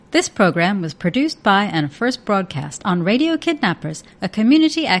This program was produced by and first broadcast on Radio Kidnappers, a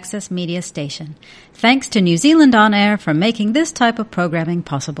community access media station. Thanks to New Zealand On Air for making this type of programming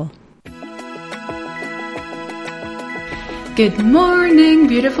possible. Good morning,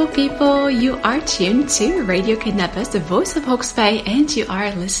 beautiful people. You are tuned to Radio Kidnappers, the voice of Hawke's Bay, and you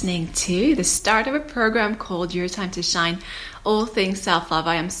are listening to the start of a program called Your Time to Shine, all things self-love.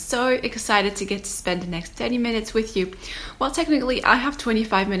 I am so excited to get to spend the next 30 minutes with you. Well, technically, I have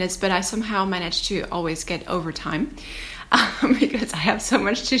 25 minutes, but I somehow manage to always get overtime because I have so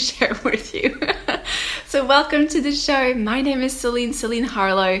much to share with you. So welcome to the show. My name is Celine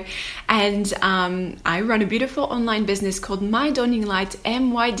Harlow, and I run a beautiful online business called My Dawning Light,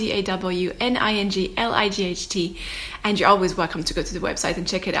 MYDAWNINGLIGHT, and you're always welcome to go to the website and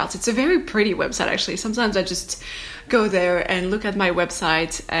check it out. It's a very pretty website, actually. Sometimes I just go there and look at my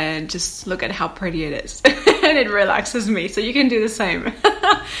website and just look at how pretty it is, and it relaxes me, so you can do the same.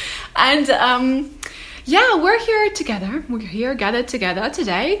 And yeah, we're here together. We're here gathered together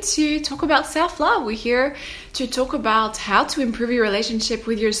today to talk about self-love. We're here to talk about how to improve your relationship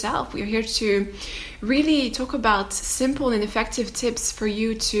with yourself. We're here to really talk about simple and effective tips for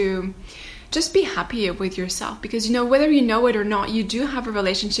you to just be happier with yourself, because whether you know it or not, you do have a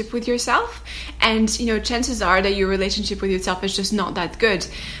relationship with yourself, and chances are that your relationship with yourself is just not that good.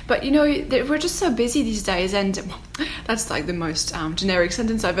 But we're just so busy these days, and that's like the most generic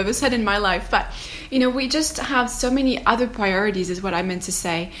sentence I've ever said in my life, but we just have so many other priorities, is what I meant to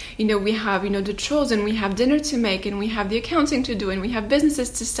say. We have the chores, and we have dinner to make, and we have the accounting to do, and we have businesses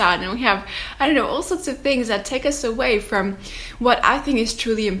to start, and we have all sorts of things that take us away from what I think is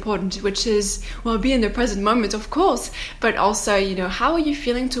truly important, which is, well, be in the present moment, of course, but also, how are you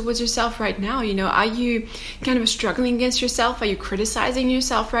feeling towards yourself right now? Are you kind of struggling against yourself? Are you criticizing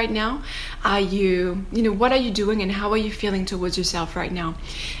yourself right now? Are you, what are you doing, and how are you feeling towards yourself right now?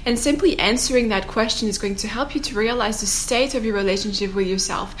 And simply answering that question is going to help you to realize the state of your relationship with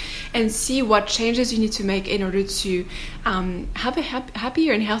yourself and see what changes you need to make in order to have a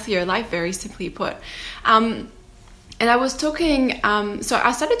happier and healthier life, very simply put. And I was talking, so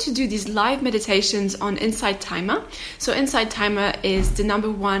I started to do these live meditations on Insight Timer. So Insight Timer is the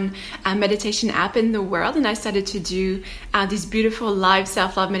 #1 meditation app in the world. And I started to do these beautiful live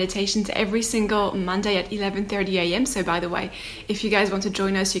self-love meditations every single Monday at 11:30 a.m. So by the way, if you guys want to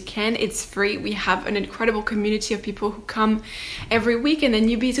join us, you can. It's free. We have an incredible community of people who come every week, and the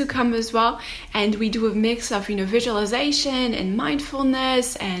newbies who come as well. And we do a mix of, visualization and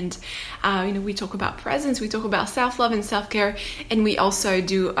mindfulness, and we talk about presence, we talk about self-love and self-care, and we also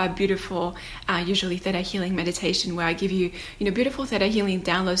do a beautiful, usually Theta Healing meditation, where I give you, beautiful Theta Healing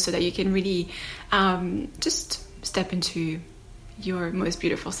downloads so that you can really just step into your most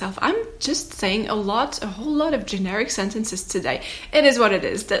beautiful self. I'm just saying a whole lot of generic sentences today. It is what it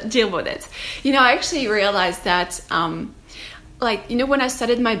is. Deal with it. I actually realized that when I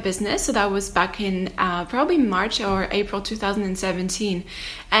started my business, so that was back in probably March or April 2017.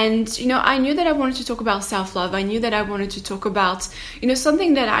 And, I knew that I wanted to talk about self-love. I knew that I wanted to talk about,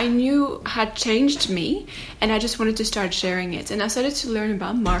 something that I knew had changed me, and I just wanted to start sharing it. And I started to learn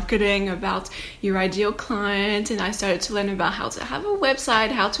about marketing, about your ideal client, and I started to learn about how to have a website,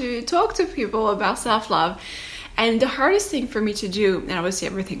 how to talk to people about self-love. And the hardest thing for me to do, and obviously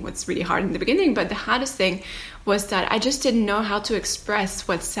everything was really hard in the beginning, but the hardest thing was that I just didn't know how to express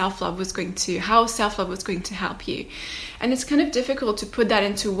what how self-love was going to help you. And it's kind of difficult to put that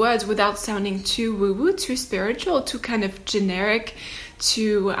into words without sounding too woo-woo, too spiritual, too kind of generic,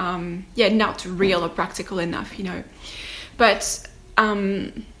 too, not real or practical enough, But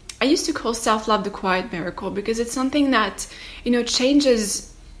I used to call self-love the quiet miracle, because it's something that,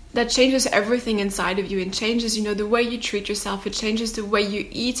 changes everything inside of you, and changes, the way you treat yourself. It changes the way you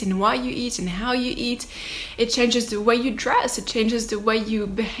eat and why you eat and how you eat. It changes the way you dress. It changes the way you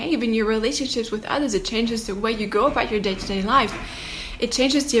behave in your relationships with others. It changes the way you go about your day-to-day life. It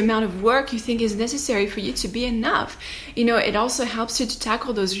changes the amount of work you think is necessary for you to be enough. It also helps you to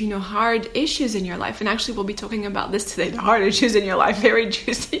tackle those, hard issues in your life. And actually, we'll be talking about this today, the hard issues in your life, very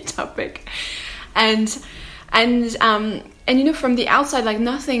juicy topic. And from the outside,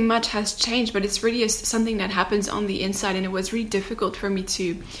 nothing much has changed, but it's really something that happens on the inside. And it was really difficult for me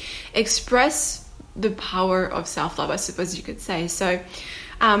to express the power of self-love, I suppose you could say. So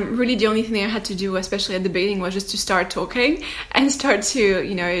really the only thing I had to do, especially at the beginning, was just to start talking and start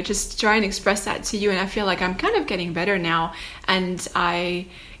to, just try and express that to you. And I feel like I'm kind of getting better now. And I,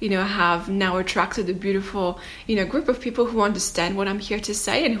 have now attracted a beautiful, group of people who understand what I'm here to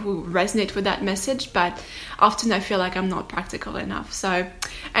say and who resonate with that message. But often I feel like I'm not practical enough. So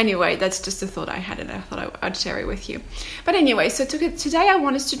anyway, that's just a thought I had, and I thought I'd share it with you. But anyway, so today I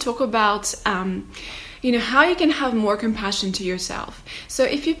want us to talk about how you can have more compassion to yourself. So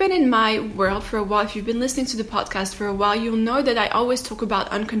if you've been in my world for a while, if you've been listening to the podcast for a while, you'll know that I always talk about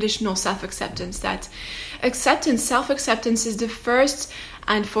unconditional self-acceptance. That self-acceptance is the first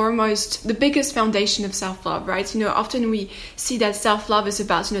and foremost, the biggest foundation of self-love, right? Often we see that self-love is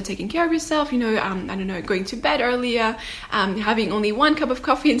about, taking care of yourself, going to bed earlier, having only 1 cup of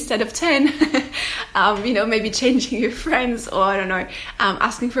coffee instead of 10, maybe changing your friends, or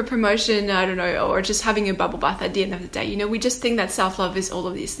asking for promotion, or just having a bubble bath at the end of the day. We just think that self-love is all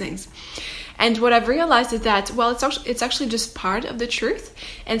of these things. And what I've realized is that, it's actually just part of the truth.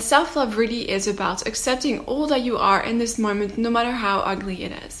 And self-love really is about accepting all that you are in this moment, no matter how ugly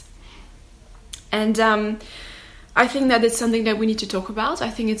it is. And I think that it's something that we need to talk about. I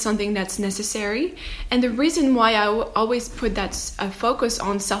think it's something that's necessary. And the reason why I always put that focus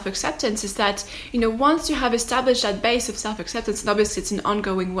on self-acceptance is that, once you have established that base of self-acceptance, and obviously it's an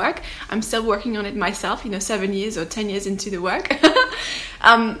ongoing work. I'm still working on it myself, 7 years or 10 years into the work.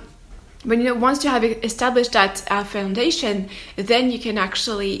 But once you have established that foundation, then you can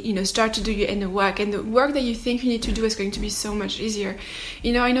actually, start to do your inner work. And the work that you think you need to do is going to be so much easier.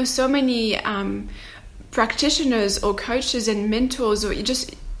 I know so many practitioners or coaches and mentors, or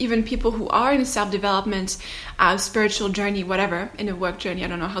just even people who are in a self-development, spiritual journey, whatever, in a work journey, I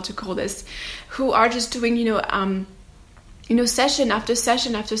don't know how to call this, who are just doing, session after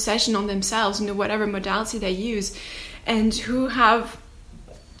session after session on themselves, whatever modality they use, and who have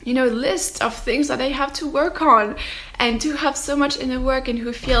list of things that they have to work on, and to have so much inner work, and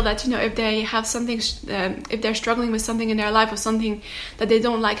who feel that, if they have something, if they're struggling with something in their life, or something that they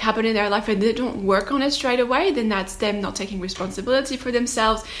don't like happen in their life, and they don't work on it straight away, then that's them not taking responsibility for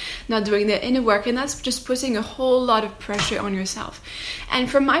themselves, not doing their inner work, and that's just putting a whole lot of pressure on yourself. And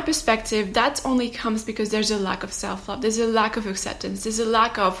from my perspective, that only comes because there's a lack of self-love, there's a lack of acceptance, there's a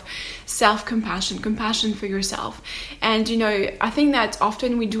lack of self-compassion, compassion for yourself. And I think that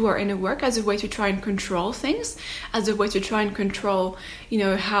often we do our inner work as a way to try and control things, as a way to try and control,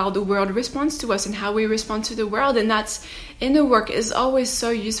 how the world responds to us and how we respond to the world. And that's inner work is always so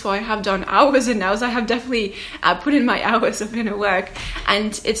useful. I have done hours and hours. I have definitely put in my hours of inner work,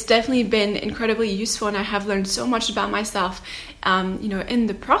 and it's definitely been incredibly useful. And I have learned so much about myself, in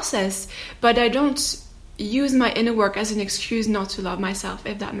the process. But I don't use my inner work as an excuse not to love myself,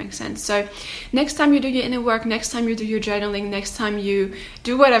 if that makes sense. So next time you do your inner work, next time you do your journaling, next time you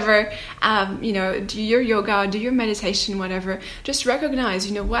do whatever, do your yoga, do your meditation, whatever, just recognize,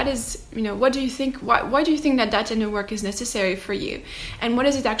 what do you think, why do you think that inner work is necessary for you? And what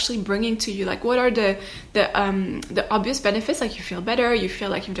is it actually bringing to you? Like, what are the obvious benefits? Like, you feel better, you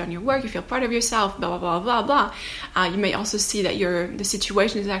feel like you've done your work, you feel part of yourself, blah, blah, blah, blah, blah. You may also see that the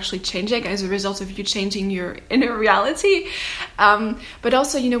situation is actually changing as a result of you changing your inner reality, but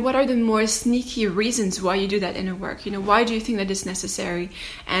also, what are the more sneaky reasons why you do that inner work? Why do you think that it's necessary?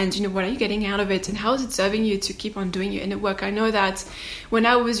 And what are you getting out of it, and how is it serving you to keep on doing your inner work? I know that when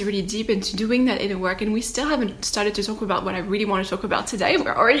I was really deep into doing that inner work, and we still haven't started to talk about what I really want to talk about today,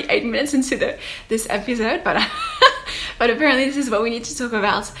 we're already 8 minutes into this episode, but but apparently this is what we need to talk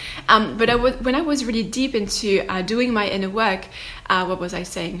about. But when I was really deep into doing my inner work, what was I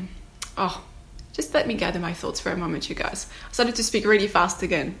saying? Just let me gather my thoughts for a moment, you guys. I started to speak really fast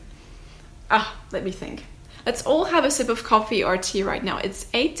again. Let me think. Let's all have a sip of coffee or tea right now. It's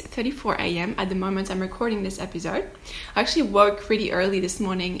 8:34 a.m. at the moment I'm recording this episode. I actually woke really early this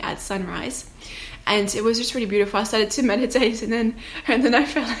morning at sunrise, and it was just really beautiful. I started to meditate, and then I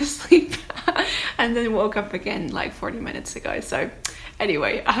fell asleep and then woke up again like 40 minutes ago. So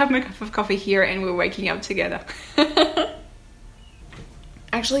anyway, I have my cup of coffee here, and we're waking up together.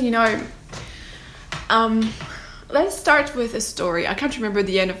 Actually, let's start with a story. I can't remember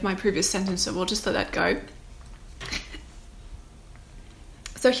the end of my previous sentence, so we'll just let that go.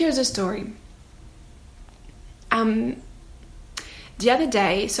 So here's a story. The other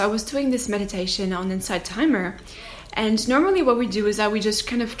day, so I was doing this meditation on Insight Timer, and normally what we do is that we just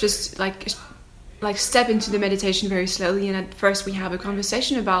kind of like step into the meditation very slowly, and at first we have a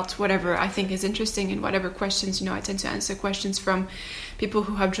conversation about whatever I think is interesting, and whatever questions, I tend to answer questions from people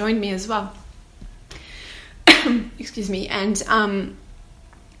who have joined me as well. Excuse me. And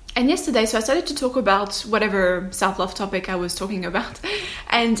And yesterday, so I started to talk about whatever self-love topic I was talking about.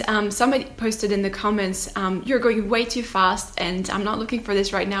 And somebody posted in the comments, you're going way too fast and I'm not looking for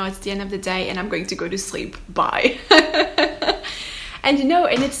this right now. It's the end of the day and I'm going to go to sleep. Bye. And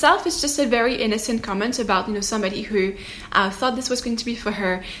in itself, it's just a very innocent comment about, somebody who thought this was going to be for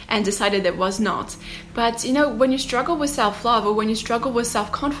her and decided it was not. But, when you struggle with self-love, or when you struggle with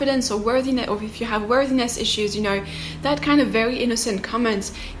self-confidence or worthiness, or if you have worthiness issues, that kind of very innocent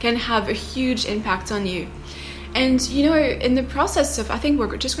comment can have a huge impact on you. And, in the process of, I think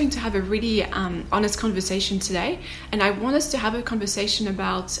we're just going to have a really honest conversation today. And I want us to have a conversation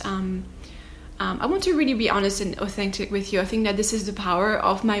about... I want to really be honest and authentic with you. I think that this is the power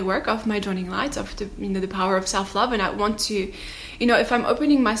of my work, of my Joining Light, of the power of self-love. And I want to, if I'm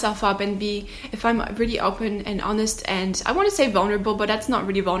opening myself up and if I'm really open and honest, and I want to say vulnerable, but that's not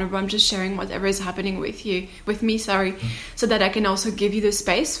really vulnerable. I'm just sharing whatever is happening with me, so that I can also give you the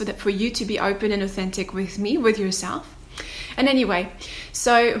space for you to be open and authentic with me, with yourself. And anyway,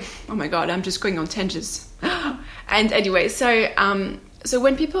 so, oh my God, I'm just going on tangents. And anyway, so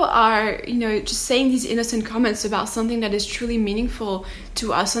when people are, just saying these innocent comments about something that is truly meaningful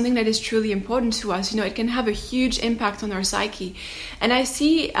to us, something that is truly important to us, it can have a huge impact on our psyche. And I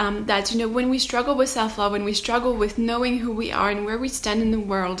see that, when we struggle with self-love, when we struggle with knowing who we are and where we stand in the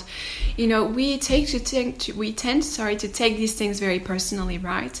world, we tend to take these things very personally,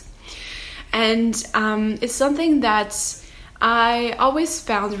 right? And it's something that I always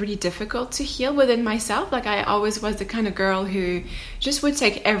found really difficult to heal within myself. Like, I always was the kind of girl who just would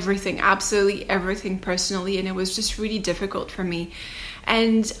take everything, absolutely everything personally, and it was just really difficult for me.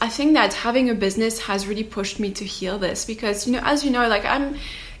 And I think that having a business has really pushed me to heal this because, as like I'm,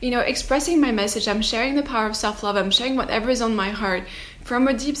 expressing my message, I'm sharing the power of self-love, I'm sharing whatever is on my heart from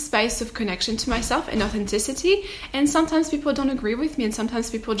a deep space of connection to myself and authenticity. And sometimes people don't agree with me, and sometimes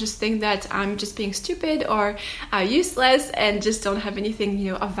people just think that I'm just being stupid or useless and just don't have anything,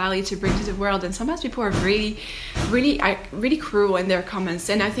 of value to bring to the world. And sometimes people are really, really cruel in their comments.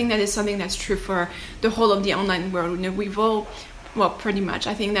 And I think that is something that's true for the whole of the online world. We've all, well, pretty much.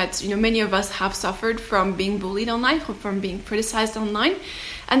 I think that, many of us have suffered from being bullied online, from being criticized online.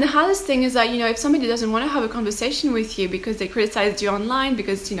 And the hardest thing is that, if somebody doesn't want to have a conversation with you because they criticized you online,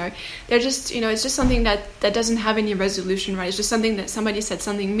 because, they're just, it's just something that doesn't have any resolution, right? It's just something that somebody said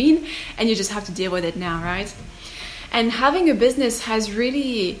something mean and you just have to deal with it now, right? And having a business has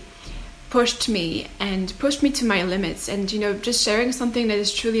really pushed me to my limits, and just sharing something that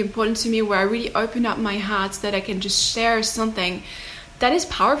is truly important to me, where I really open up my heart, so that I can just share something that is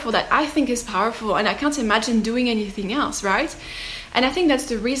powerful, that I think is powerful, and I can't imagine doing anything else, right? And I think that's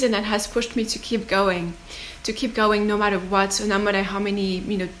the reason that has pushed me to keep going no matter what, so no matter how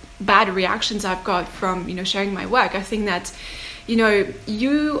many bad reactions I've got from sharing my work. I think that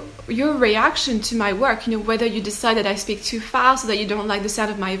your reaction to my work, whether you decide that I speak too fast, or that you don't like the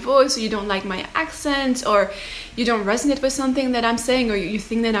sound of my voice, or you don't like my accent, or you don't resonate with something that I'm saying, or you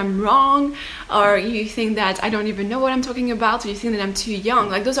think that I'm wrong, or you think that I don't even know what I'm talking about, or you think that I'm too young.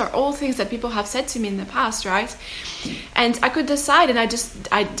 Like, those are all things that people have said to me in the past, right? And I could decide, and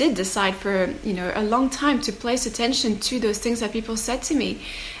I did decide for a long time to place attention to those things that people said to me,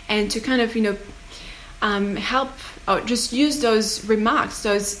 and to kind of help, or just use those remarks,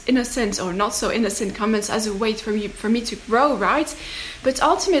 those innocent or not so innocent comments, as a way for me to grow, right? But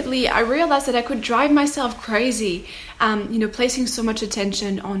ultimately, I realized that I could drive myself crazy, placing so much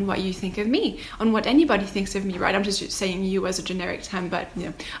attention on what you think of me, on what anybody thinks of me, right? I'm just saying you as a generic term, but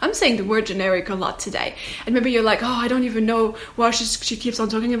I'm saying the word generic a lot today. And maybe you're like, oh, I don't even know why she keeps on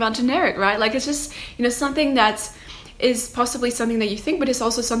talking about generic, right? Like, it's just, something that's is possibly something that you think, but it's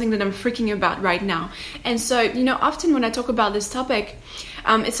also something that I'm freaking about right now. And so, often when I talk about this topic,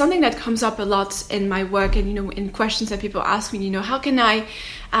 it's something that comes up a lot in my work, and, in questions that people ask me, how can I,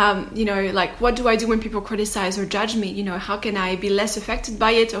 like, what do I do when people criticize or judge me? How can I be less affected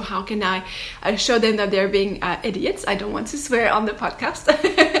by it? Or how can I show them that they're being idiots? I don't want to swear on the podcast.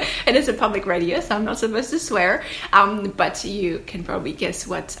 It is a public radio, so I'm not supposed to swear. But you can probably guess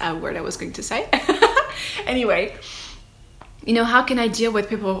what word I was going to say. Anyway, how can I deal with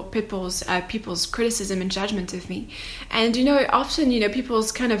people's criticism and judgment of me? And, often,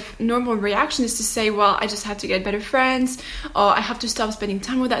 people's kind of normal reaction is to say, well, I just have to get better friends, or I have to stop spending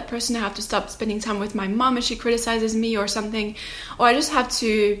time with that person, I have to stop spending time with my mom if she criticizes me or something, or I just have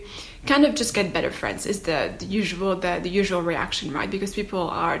to kind of just get better friends, is the usual reaction, right? Because people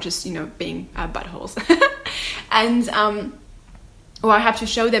are just, being buttholes. And, or I have to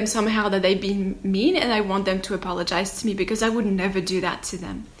show them somehow that they've been mean, and I want them to apologize to me, because I would never do that to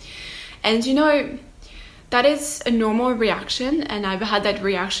them. And that is a normal reaction, and I've had that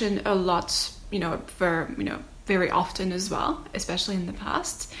reaction a lot, very often as well, especially in the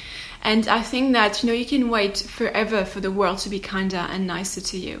past. And I think that, you can wait forever for the world to be kinder and nicer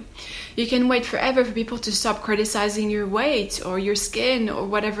to you. You can wait forever for people to stop criticizing your weight or your skin or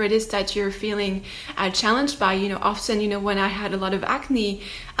whatever it is that you're feeling challenged by. Often, when I had a lot of acne,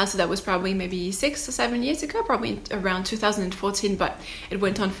 so that was probably maybe 6 or 7 years ago, probably around 2014, but it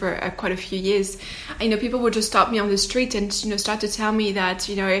went on for quite a few years. People would just stop me on the street and, start to tell me that,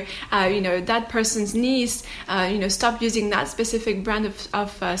 that person's niece, stopped using that specific brand of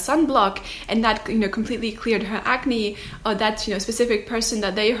sunblock, and that, completely cleared her acne, or that, specific person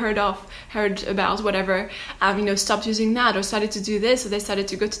that they heard about, whatever, stopped using that, or started to do this, or they started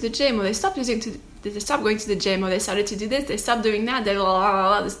to go to the gym, or they stopped going to the gym, or they started to do this, they stopped doing that,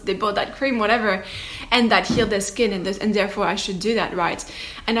 they bought that cream, whatever, and that healed their skin, and therefore I should do that, right?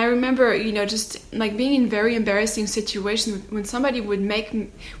 And I remember, just like being in very embarrassing situations when somebody would make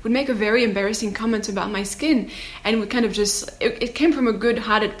a very embarrassing comment about my skin, and would kind of it came from a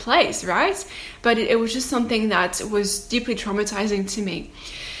good-hearted place, right? But it was just something that was deeply traumatizing to me.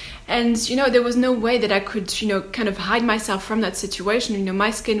 And, there was no way that I could, kind of hide myself from that situation.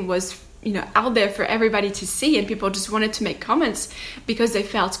 My skin was, out there for everybody to see, and people just wanted to make comments because they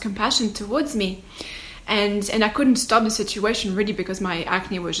felt compassion towards me. And I couldn't stop the situation really, because my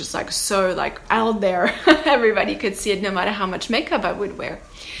acne was just so out there. Everybody could see it no matter how much makeup I would wear.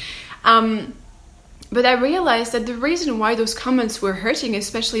 But I realized that the reason why those comments were hurting,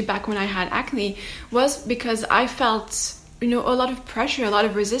 especially back when I had acne, was because I felt a lot of pressure, a lot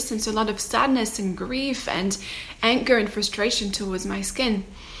of resistance, a lot of sadness and grief and anger and frustration towards my skin,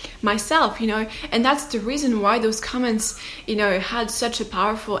 myself, and that's the reason why those comments, had such a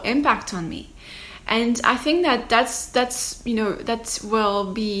powerful impact on me. And I think that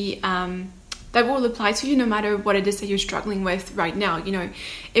that will apply to you no matter what it is that you're struggling with right now.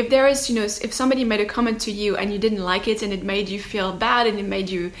 If there is, if somebody made a comment to you and you didn't like it, and it made you feel bad, and it made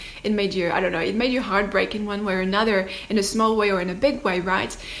your heart break in one way or another, in a small way or in a big way,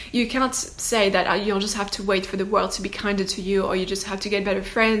 right? You can't say that you'll just have to wait for the world to be kinder to you, or you just have to get better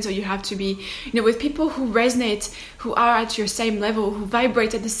friends, or you have to be, with people who resonate, who are at your same level, who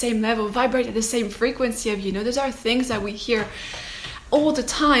vibrate at the same level, vibrate at the same frequency of you. Those are things that we hear all the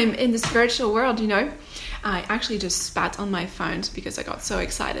time in the spiritual world. I actually just spat on my phone because I got so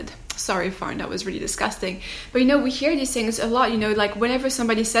excited. Sorry, phone, that was really disgusting. But we hear these things a lot, like whenever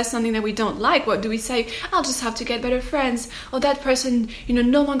somebody says something that we don't like, what do we say? I'll just have to get better friends, or that person,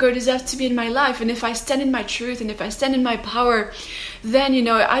 no longer deserves to be in my life, and if I stand in my truth, and if I stand in my power, then,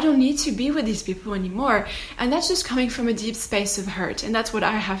 I don't need to be with these people anymore. And that's just coming from a deep space of hurt, and that's what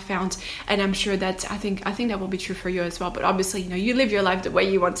I have found, and I'm sure that I think that will be true for you as well. But obviously, you live your life the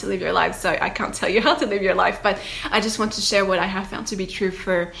way you want to live your life, so I can't tell you how to live your life, but I just want to share what I have found to be true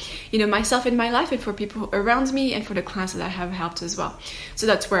for myself in my life, and for people around me, and for the clients that I have helped as well. So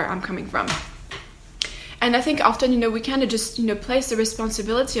that's where I'm coming from. And I think often, we kind of just, place the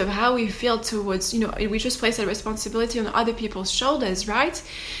responsibility of how we feel towards, we just place that responsibility on other people's shoulders, right?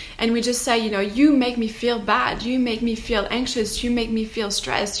 And we just say, you make me feel bad, you make me feel anxious, you make me feel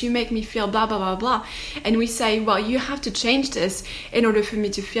stressed, you make me feel blah, blah, blah, blah. And we say, well, you have to change this in order for me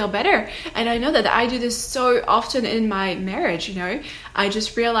to feel better. And I know that I do this so often in my marriage, I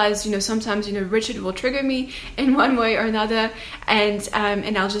just realize, sometimes, Richard will trigger me in one way or another. And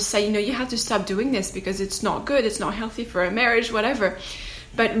I'll just say, you have to stop doing this because it's not good, it's not healthy for a marriage, whatever.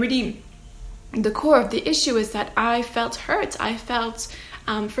 But really, the core of the issue is that I felt hurt, I felt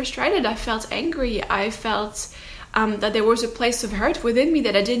frustrated, I felt angry, I felt that there was a place of hurt within me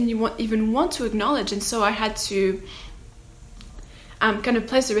that I didn't even want to acknowledge. And so I had to kind of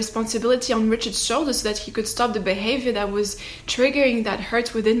place the responsibility on Richard's shoulders so that he could stop the behavior that was triggering that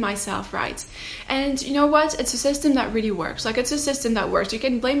hurt within myself, right? And you know what? It's a system that really works. It's a system that works. You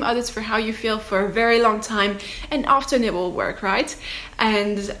can blame others for how you feel for a very long time, and often it will work, right?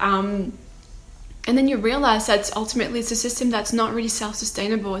 And then you realize that ultimately it's a system that's not really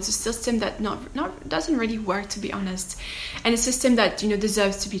self-sustainable. It's a system that doesn't really work, to be honest. And a system that,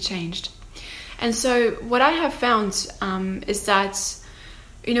 deserves to be changed. And so what I have found is that,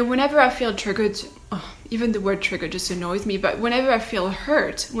 whenever I feel triggered, even the word trigger just annoys me, but whenever I feel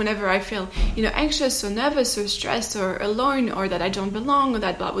hurt, whenever I feel, anxious or nervous or stressed or alone, or that I don't belong, or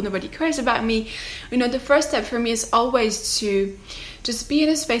that nobody cares about me, the first step for me is always to just be in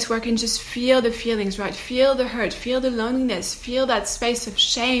a space where I can just feel the feelings, right? Feel the hurt, feel the loneliness, feel that space of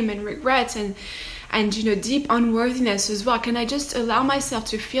shame and regret and deep unworthiness as well. Can I just allow myself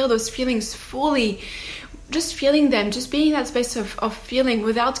to feel those feelings fully just feeling them, just being in that space of feeling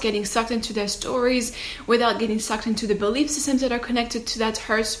without getting sucked into their stories, without getting sucked into the belief systems that are connected to that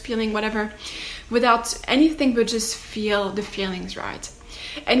hurt feeling, whatever, without anything but just feel the feelings, right?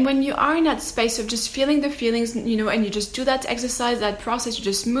 And when you are in that space of just feeling the feelings, and you just do that exercise, that process, you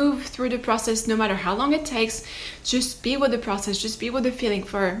just move through the process, no matter how long it takes, just be with the process, just be with the feeling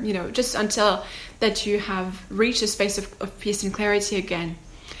for, just until that you have reached a space of peace and clarity again.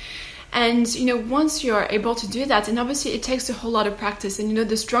 And, once you're able to do that, and obviously it takes a whole lot of practice, and,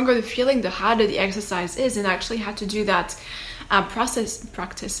 the stronger the feeling, the harder the exercise is, and I actually had to do that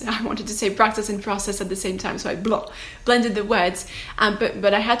practice. I wanted to say practice and process at the same time, so I blended the words.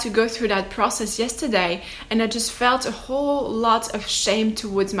 But I had to go through that process yesterday, and I just felt a whole lot of shame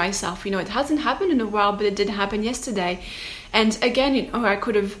towards myself. It hasn't happened in a while, but it did happen yesterday. And again, I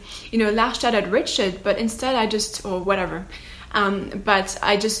could have, lashed out at Richard, but instead I just, or whatever. But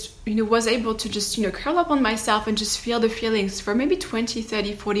I just, was able to just, curl up on myself and just feel the feelings for maybe 20,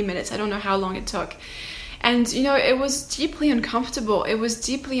 30, 40 minutes. I don't know how long it took. And, it was deeply uncomfortable. It was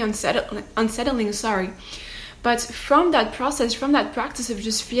deeply unsettling, But from that process, from that practice of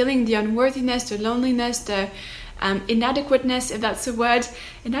just feeling the unworthiness, the loneliness, the inadequateness, if that's a word,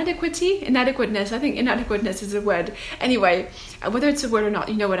 inadequateness, I think inadequateness is a word. Anyway, whether it's a word or not,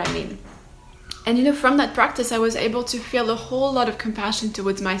 you know what I mean. And, from that practice, I was able to feel a whole lot of compassion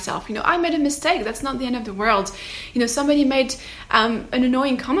towards myself. I made a mistake. That's not the end of the world. Somebody made an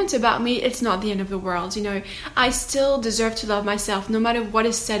annoying comment about me. It's not the end of the world. I still deserve to love myself no matter what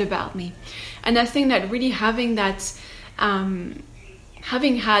is said about me. And I think that really having that,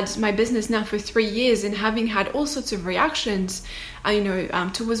 having had my business now for 3 years and having had all sorts of reactions,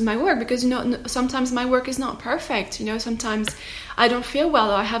 towards my work, because, sometimes my work is not perfect. Sometimes I don't feel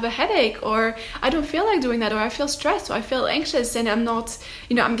well, or I have a headache, or I don't feel like doing that, or I feel stressed, or I feel anxious, and I'm not,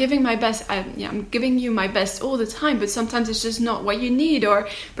 I'm giving my best. I'm giving you my best all the time, but sometimes it's just not what you need, or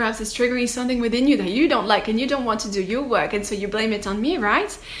perhaps it's triggering something within you that you don't like, and you don't want to do your work, and so you blame it on me,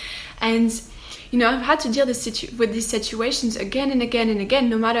 right? And I've had to deal with these situations again and again and again,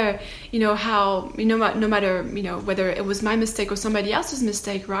 no matter, how, no matter, whether it was my mistake or somebody else's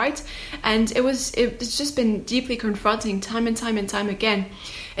mistake, right? And it's just been deeply confronting time and time and time again.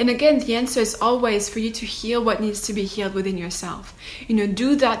 And again, the answer is always for you to heal what needs to be healed within yourself.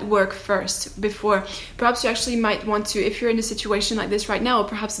 Do that work first before, perhaps you actually might want to, if you're in a situation like this right now, or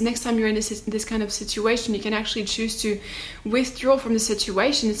perhaps the next time you're in this kind of situation, you can actually choose to withdraw from the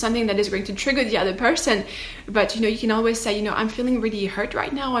situation. It's something that is going to trigger the other person, but you can always say, I'm feeling really hurt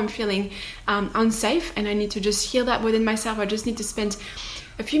right now, I'm feeling unsafe, and I need to just heal that within myself. I just need to spend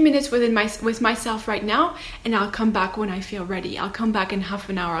a few minutes with myself right now, and I'll come back when I feel ready. I'll come back in half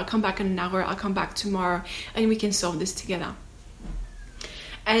an hour, I'll come back in an hour, I'll come back tomorrow, and we can solve this together.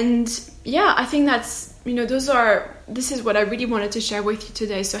 And yeah, I think that's, this is what I really wanted to share with you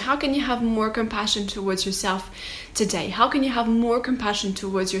today. So how can you have more compassion towards yourself today? How can you have more compassion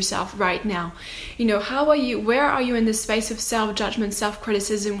towards yourself right now? Where are you in the space of self-judgment,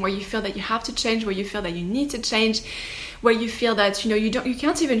 self-criticism, where you feel that you have to change, where you feel that you need to change, where you feel that, you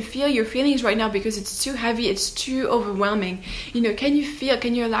can't even feel your feelings right now because it's too heavy, it's too overwhelming. Can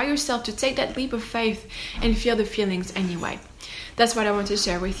you allow yourself to take that leap of faith and feel the feelings anyway? That's what I want to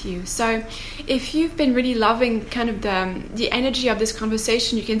share with you. So if you've been really loving kind of the energy of this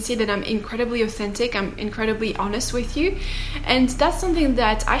conversation, you can see that I'm incredibly authentic, I'm incredibly honest with you. And that's something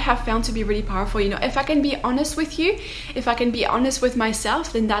that I have found to be really powerful. If I can be honest with you, if I can be honest with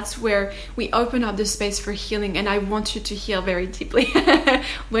myself, then that's where we open up the space for healing. And I want you to heal very deeply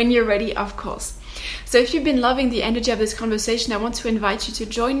when you're ready, of course. So if you've been loving the energy of this conversation, I want to invite you to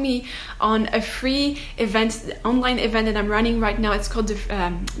join me on a free event, online event that I'm running right now. It's called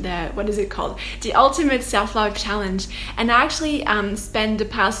what is it called? The Ultimate Self-Love Challenge. And I actually spent the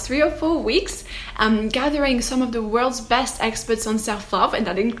past 3 or 4 weeks gathering some of the world's best experts on self-love, and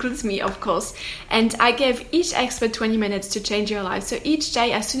that includes me, of course. And I gave each expert 20 minutes to change your life. So each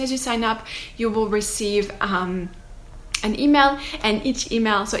day, as soon as you sign up, you will receive an email, and each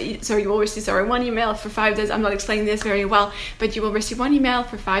email, you will receive one email for 5 days. I'm not explaining this very well, but you will receive one email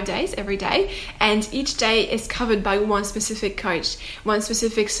for 5 days every day, and each day is covered by one specific coach, one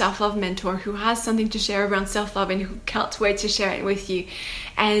specific self-love mentor who has something to share around self-love and who can't wait to share it with you.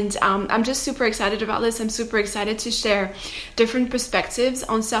 And I'm just super excited about this. I'm super excited to share different perspectives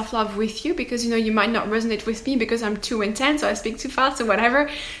on self-love with you, because you might not resonate with me because I'm too intense or I speak too fast or whatever,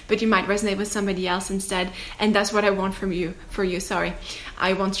 but you might resonate with somebody else instead. And that's what I want for you.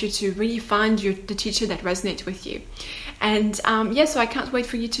 I want you to really find the teacher that resonates with you. And so I can't wait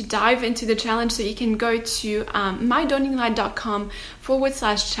for you to dive into the challenge. So you can go to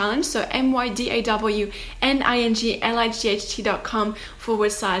mydawninglight.com/challenge. So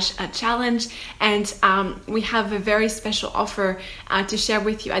mydawninglight.com/challenge. And we have a very special offer to share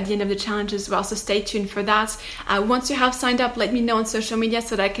with you at the end of the challenge as well. So stay tuned for that. Once you have signed up, let me know on social media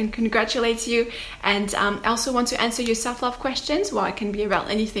so that I can congratulate you. And I also want to answer your self-love questions. Well, it can be about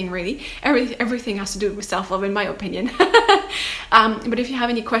anything really. Everything has to do with self-love in my opinion. But if you have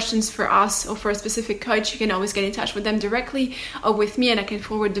any questions for us or for a specific coach, you can always get in touch with them directly or with me, and I can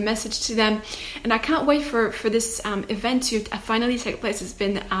forward the message to them. And I can't wait for this event to finally take place. It's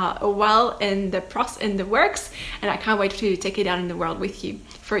been a while in the works, and I can't wait to take it out in the world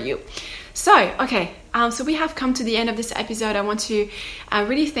for you. So, okay, so we have come to the end of this episode. I want to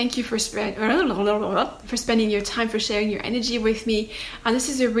really thank you for spending your time, for sharing your energy with me. This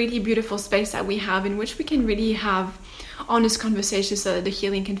is a really beautiful space that we have in which we can really have honest conversations so that the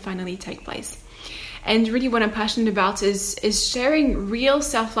healing can finally take place. And really what I'm passionate about is sharing real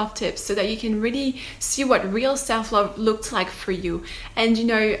self-love tips so that you can really see what real self-love looks like for you. And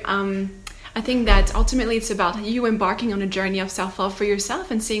I think that ultimately it's about you embarking on a journey of self-love for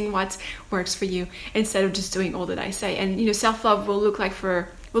yourself and seeing what works for you instead of just doing all that I say. And self-love will look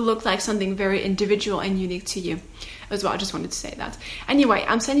like something very individual and unique to you as well. I just wanted to say that. Anyway,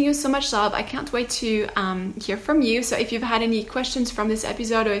 I'm sending you so much love. I can't wait to hear from you. So if you've had any questions from this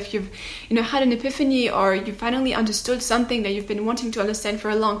episode, or if you've had an epiphany, or you finally understood something that you've been wanting to understand for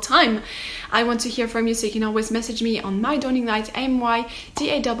a long time, I want to hear from you. So you can always message me on My Dawning Light, MyDawningLight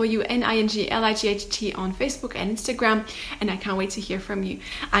on Facebook and Instagram, and I can't wait to hear from you.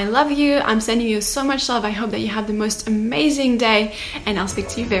 I love you. I'm sending you so much love. I hope that you have the most amazing day, and I'll speak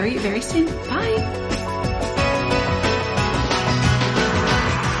to you very, very soon. Bye.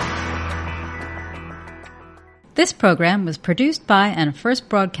 This program was produced by and first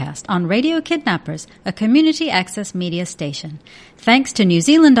broadcast on Radio Kidnappers, a community access media station. Thanks to New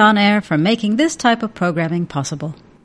Zealand On Air for making this type of programming possible.